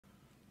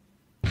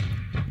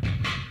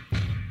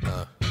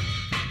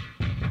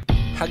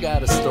I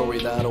got a story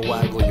that'll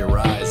waggle your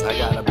eyes. I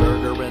got a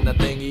burger and a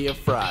thingy of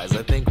fries.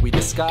 I think we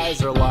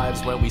disguise our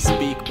lives when we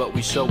speak, but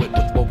we show it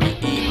with what we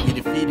eat. We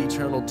defeat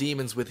eternal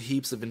demons with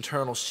heaps of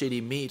internal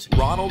shitty meat.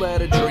 Ronald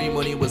had a dream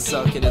when he was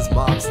sucking his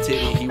mom's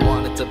titty. He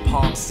wanted to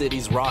palm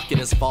cities, rocking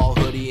his fall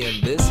hoodie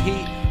in this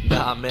heat.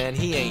 Nah man,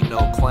 he ain't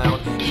no clown.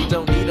 He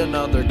don't need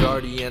another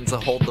guardian to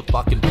hold the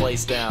fucking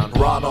place down.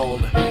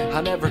 Ronald, I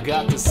never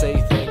got to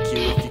say thank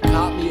you. If you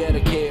caught me at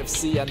a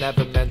KFC, I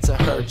never meant to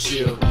hurt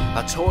you.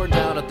 I tore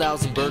down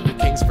 1,000 Burger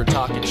Kings for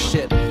talking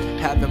shit.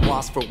 Have him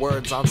lost for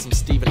words on some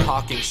Stephen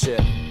Hawking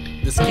shit.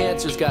 This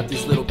cancer's got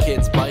these little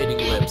kids biting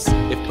lips.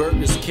 If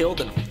burgers kill,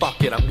 then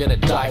fuck it, I'm gonna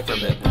die from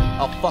it.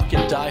 I'll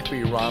fucking die for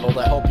you, Ronald,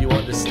 I hope you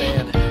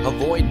understand.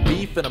 Avoid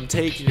beef and I'm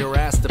taking your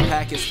ass to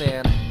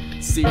Pakistan.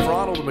 See, if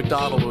Ronald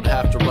McDonald would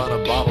have to run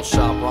a bottle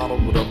shop,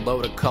 Ronald would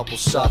unload a couple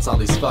shots on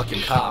these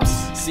fucking cops.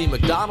 See,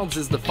 McDonald's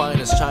is the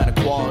finest China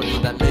quality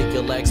that make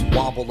your legs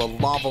wobble. A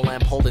lava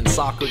lamp holding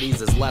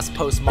Socrates is less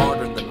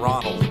postmodern than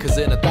Ronald. Cause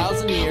in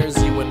 1,000 years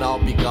you and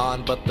I'll be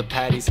gone, but the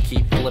patties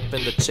keep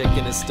flipping. The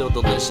chicken is still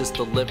delicious,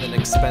 the living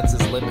expense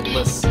is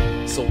limitless.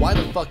 So why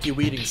the fuck you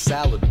eating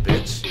salad,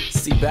 bitch?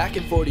 See, back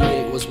in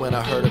 48 was when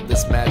I heard of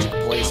this magic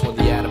place, when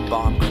the atom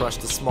bomb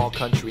crushed a small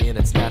country in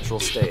its natural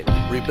state,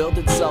 rebuilt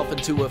itself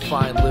into a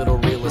fine little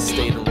real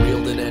estate, and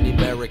reeled in any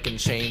American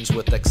change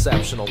with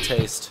exceptional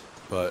taste.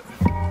 But